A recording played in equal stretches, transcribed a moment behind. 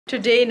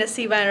Today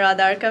Nasiba and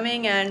Radha are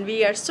coming and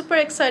we are super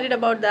excited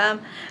about them,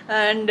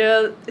 and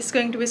it's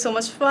going to be so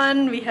much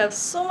fun. We have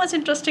so much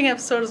interesting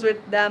episodes with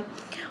them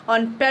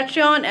on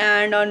Patreon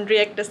and on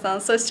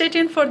reactistan, so stay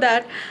tuned for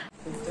that.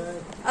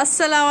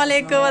 अस्सलाम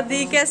वालेकुम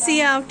अदी, कैसी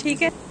हैं आप?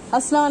 ठीक है।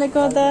 अस्सलाम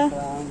वालेकुम अदा।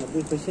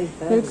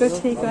 बिल्कुल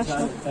ठीक।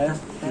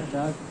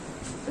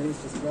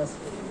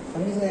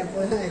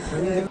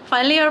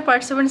 Finally our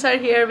participants are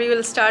here. We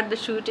will start the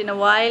shoot in a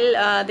while.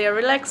 They are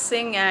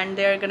relaxing and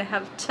they are gonna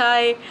have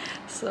chai,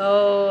 so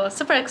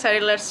super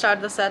excited. Let's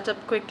start the setup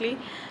quickly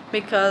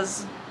because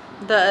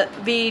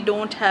we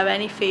don't have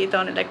any faith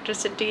on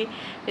electricity.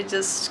 It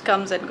just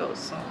comes and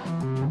goes.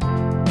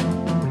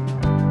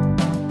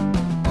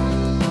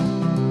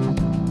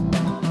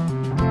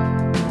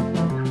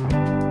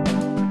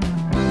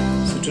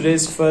 So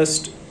today's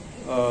first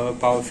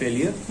power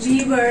failure. We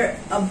were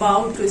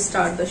about to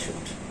start the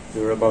shoot.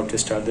 We were about to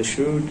start the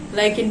shoot.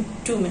 Like in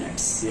 2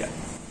 minutes. Yeah.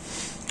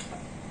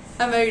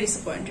 I'm very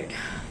disappointed.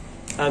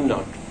 I'm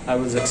not. I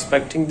was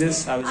expecting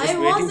this. I was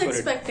just waiting for it. I was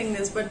expecting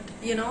this, but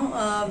you know,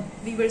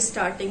 we were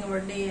starting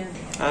our day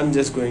and I'm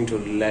just going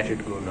to let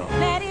it go now.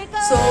 Let it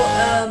go. So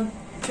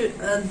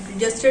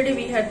yesterday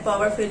we had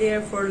power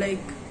failure for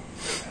like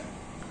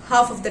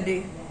half of the day.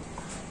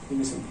 Give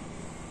me some.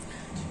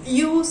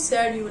 You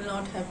said you will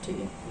not have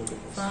tea.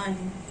 Fine.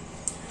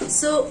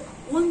 So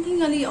one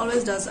thing Ali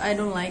always does, I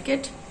don't like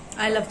it.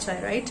 I love chai,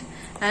 right?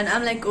 And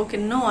I'm like, okay,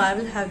 no, I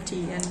will have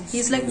tea. And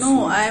he's like, no,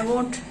 I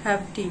won't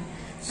have tea.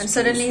 And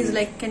suddenly he's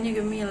like, can you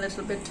give me a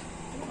little bit?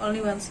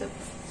 Only one sip.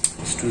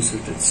 It's too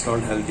sweet. It's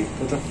not healthy.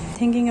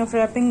 Thinking of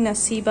wrapping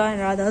Nasiba and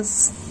Radha's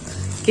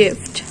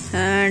gift.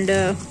 And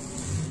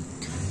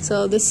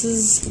so this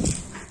is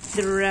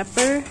the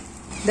wrapper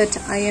that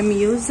I am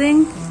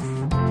using.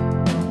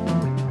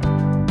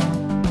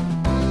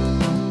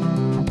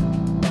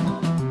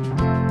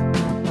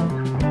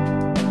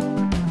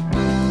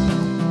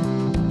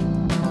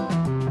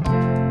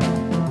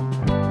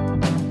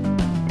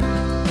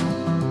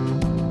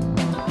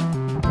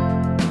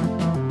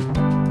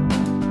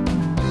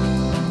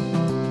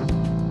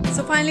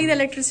 Finally the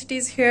electricity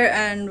is here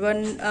and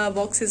one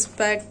box is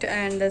packed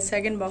and the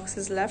second box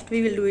is left.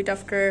 We will do it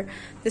after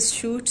this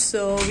shoot,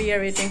 so we are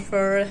waiting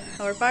for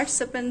our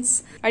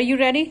participants. Are you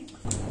ready?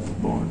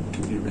 Born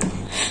to be ready.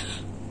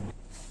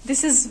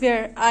 This is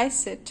where I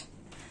sit.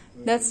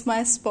 That's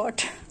my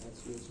spot.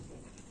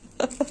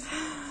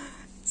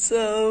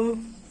 So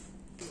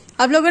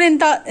आप लोगों ने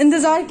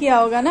इंतजार किया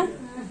होगा ना?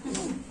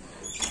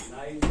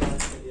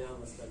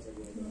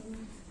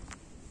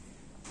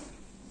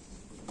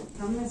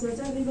 हमने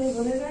सोचा कि भाई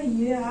बोलेगा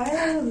ये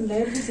आया और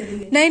लाइट भी चली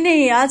गई।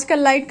 नहीं, आजकल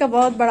लाइट का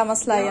बहुत बड़ा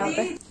मसला है यहाँ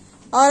पे।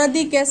 और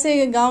अदी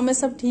कैसे गांव में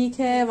सब ठीक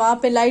है? वहाँ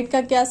पे लाइट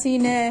का क्या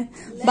सीन है?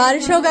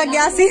 बारिशों का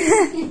क्या सीन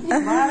है?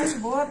 बारिश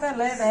बहुत है,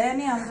 लाइट है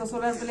नहीं। हम तो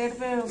सोलर प्लेट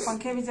पे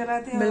पंखे भी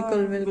चलाते हैं।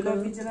 बिल्कुल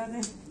भी चलाते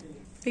हैं।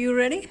 Are you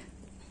ready?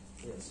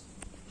 Yes.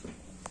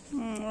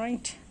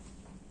 Right.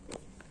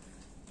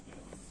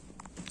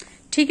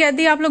 ठीक है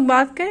अदी, आप लोग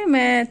बात करें,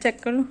 मैं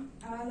चेक करूँ।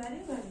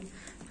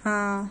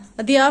 हाँ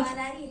अदी आप,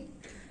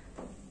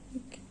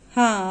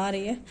 हाँ आ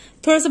रही है।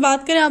 थोड़ा सा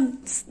बात करें आप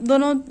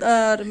दोनों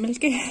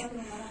मिलके।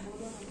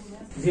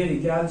 जी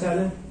क्या हाल चाल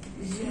है?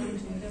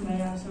 भाई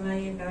आप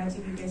सुनाइए कराची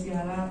की कैसी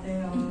हालात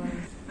है? और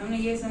हमने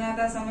ये सुना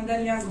था समुद्र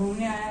यहाँ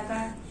घूमने आया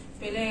था।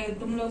 पहले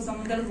तुम लोग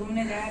समुद्र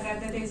घूमने जाया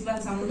करते थे, इस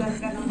बार समुद्र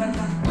का नंबर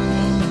था।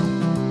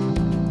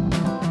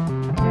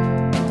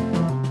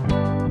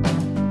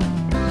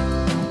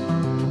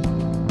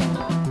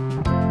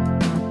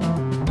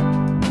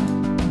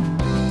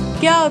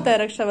 क्या होता है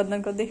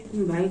रक्षाबंधन को? देख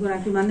भाई को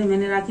राखी बांधे।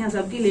 मैंने राखियाँ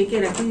सबकी लेके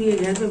रखी हुई है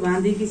घर पे,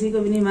 बांधी किसी को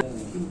भी नहीं।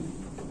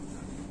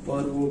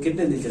 और वो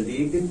कितने दिन चलती है?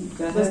 एक दिन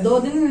का है? बस 2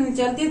 दिन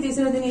चलती है,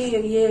 तीसरे दिन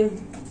ये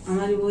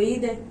हमारी वो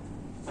ईद है।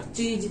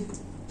 चीज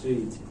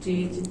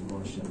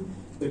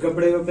फिर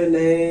कपड़े वपड़े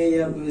नए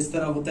या इस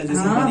तरह होता है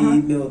जैसे हमारी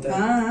ईद में होता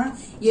है? हाँ,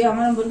 ये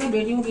हमारा बोलते हैं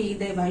बेटियों की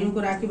ईद है, भाइयों को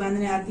राखी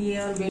बांधने आती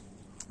है। और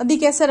अदी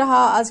कैसे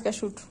रहा आज का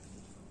शूट?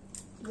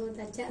 बहुत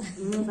अच्छा।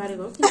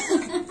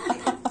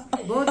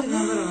 बहुत ही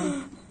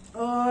नंबर।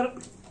 और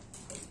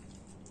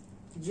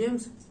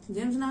जेम्स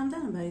नाम था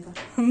ना भाई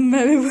का।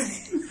 मैं भी बोली।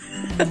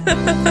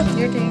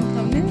 You're taking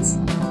thumbnails?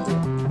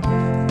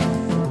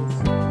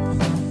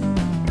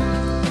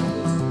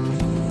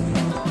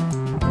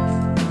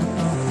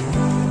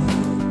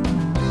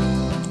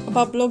 अब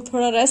आप लोग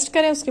थोड़ा रेस्ट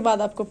करें, उसके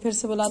बाद आपको फिर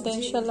से बुलाते हैं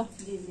इंशाल्लाह।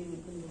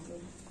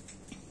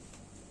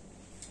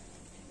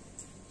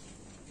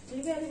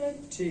 ठीक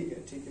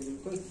है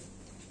बिल्कुल।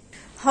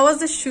 How was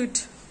the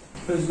shoot?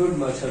 It was good,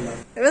 mashallah.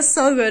 It was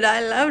so good. I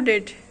loved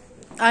it.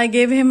 I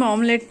gave him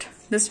omelette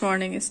this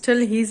morning. Still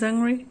he's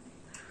hungry.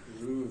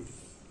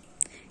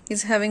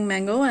 He's having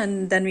mango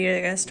and then we are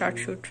gonna start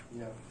shoot.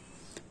 Yeah.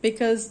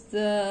 Because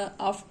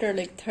after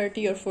like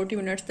 30 or 40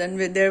 minutes then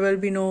there will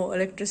be no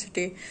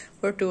electricity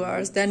for 2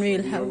 hours. Then we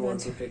will have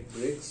want to take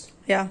breaks.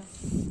 Yeah.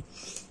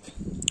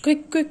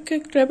 Quick.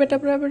 Wrap it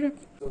up.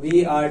 So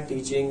we are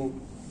teaching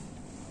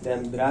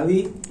them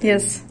Bravi.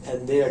 Yes.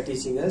 And they are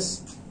teaching us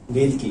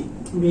bell की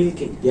bell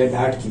की या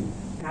ढाट की,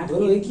 ढाट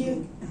दोनों की। एक ही है।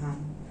 हाँ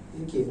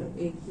एक ही ना?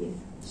 एक ही है।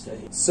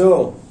 सही। So,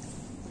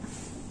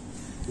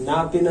 ना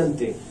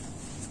पिनंते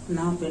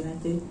ना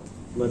पहनते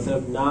मतलब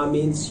ना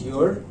मीन्स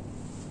योर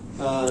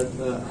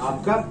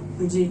आपका,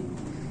 जी।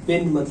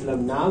 पिन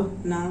मतलब नाम,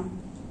 नाम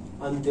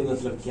अंते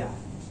मतलब क्या है?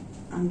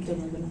 अंत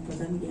मतलब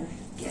पता नहीं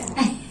क्या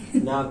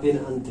है। ना पिन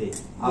अंते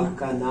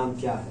आपका नाम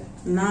क्या है?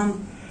 नाम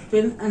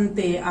पिन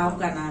अंते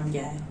आपका नाम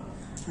क्या है?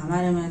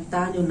 हमारे में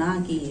ताजो ना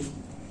की है।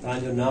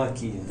 ताजो ना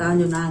की है।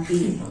 ताजो ना की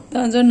है।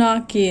 ताजो ना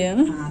किए।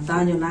 हाँ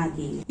ताजो ना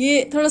की है।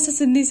 ये थोड़ा सा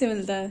सिंधी से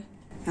मिलता है।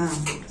 हाँ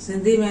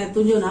सिंधी में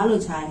तुझो नालो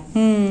छाए।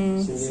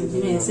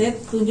 सिंधी में ऐसे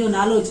तुझो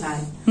नालो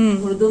छाए।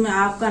 उर्दू में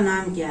आपका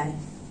नाम क्या है?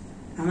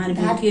 हमारे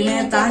बेटी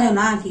में ताजो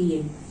ना की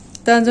है।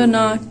 ताजो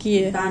ना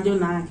किए। ताजो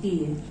ना की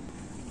है।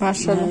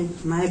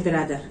 माशाल्लाह। माए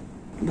बिरादर,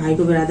 भाई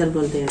को बिरादर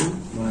बोलते हैं ना,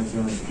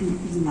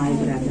 माए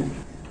बिरादर।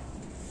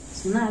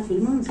 सुना है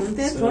फिल्मों में,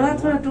 सुनते हैं, थोड़ा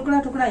थोड़ा टुकड़ा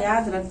टुकड़ा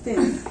याद रखते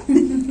हैं।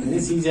 नहीं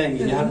सीख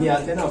जाएंगे, यहाँ भी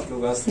आते हैं ना आप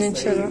लोग,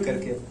 इंशाल्लाह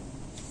करके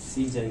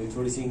सीख जाएंगे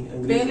थोड़ी सी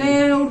अंग्रेजी।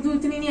 पहले उर्दू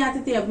इतनी नहीं आती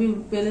थी, अभी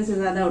पहले से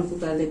ज्यादा उर्दू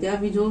कर लेते हैं।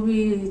 अभी जो भी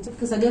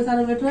सजो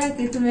सारो बैठो है,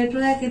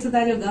 कितु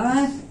तारो गाँव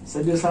है,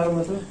 सजो सारो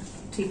मतलब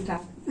ठीक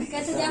ठाक।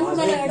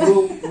 हमारे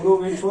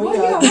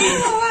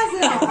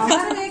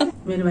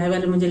मेरे भाई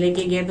वाले मुझे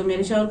लेके गए तो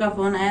मेरे शोहर का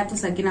फोन आया तो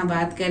सकीना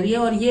बात कर रही है,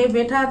 और ये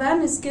बैठा था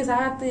न, इसके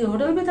साथ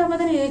होटल में था,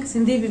 पता नहीं एक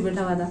सिंधी भी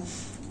बैठा हुआ था।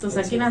 तो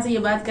सकीना से ये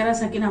बात करा,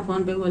 सकीना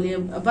फोन पे बोली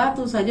अब्बा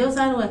तू सजो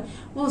सारो है।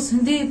 वो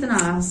सिंधी इतना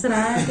हंस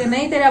रहा है कि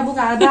नहीं तेरे अबू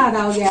का आधा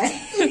आधा हो गया है।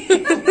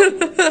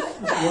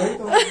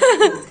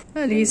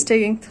 He's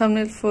taking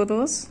thumbnail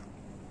photos.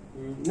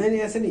 नहीं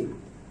ऐसे नहीं,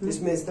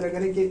 इसमें इस तरह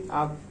करें कि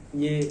आप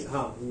ये,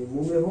 हाँ ये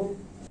मुंह में हो,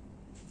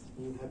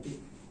 happy.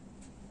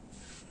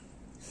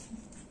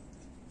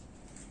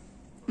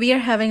 We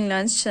are having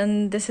lunch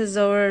and this is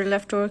our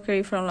leftover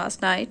curry from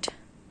last night.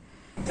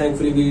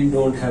 Thankfully we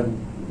don't have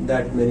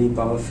that many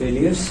power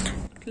failures.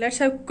 Let's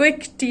have a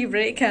quick tea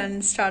break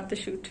and start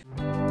the shoot.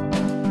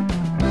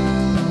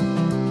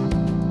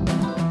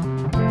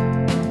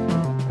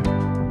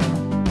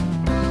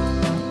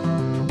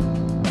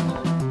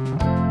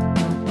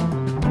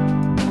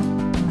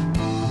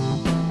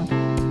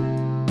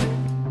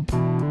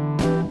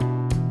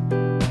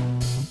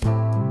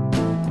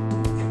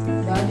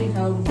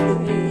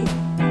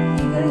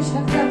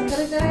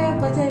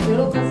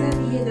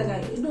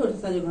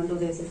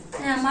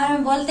 हमारे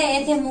में बोलते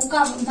हैं ऐसे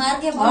मुक्का मार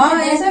के हाँ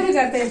ऐसा भी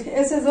करते हैं,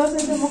 ऐसे जोर से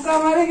ऐसे मुक्का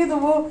मारेंगे तो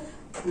वो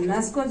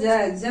नस को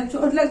जब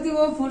चोट लगती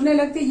वो फूलने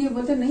लगती। ये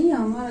बोलते नहीं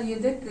हमारा ये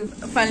देख।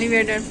 Finally we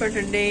are done for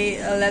today.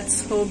 Let's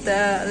hope the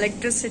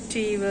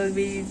electricity will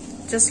be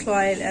just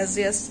loyal as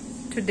yes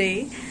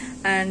today,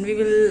 and we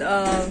will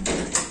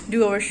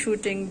do our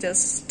shooting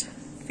just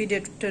video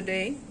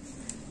today.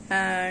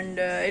 And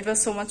it was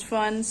so much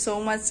fun,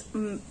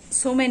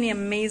 so many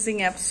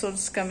amazing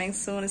episodes coming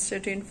soon. Stay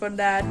tuned for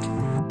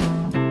that.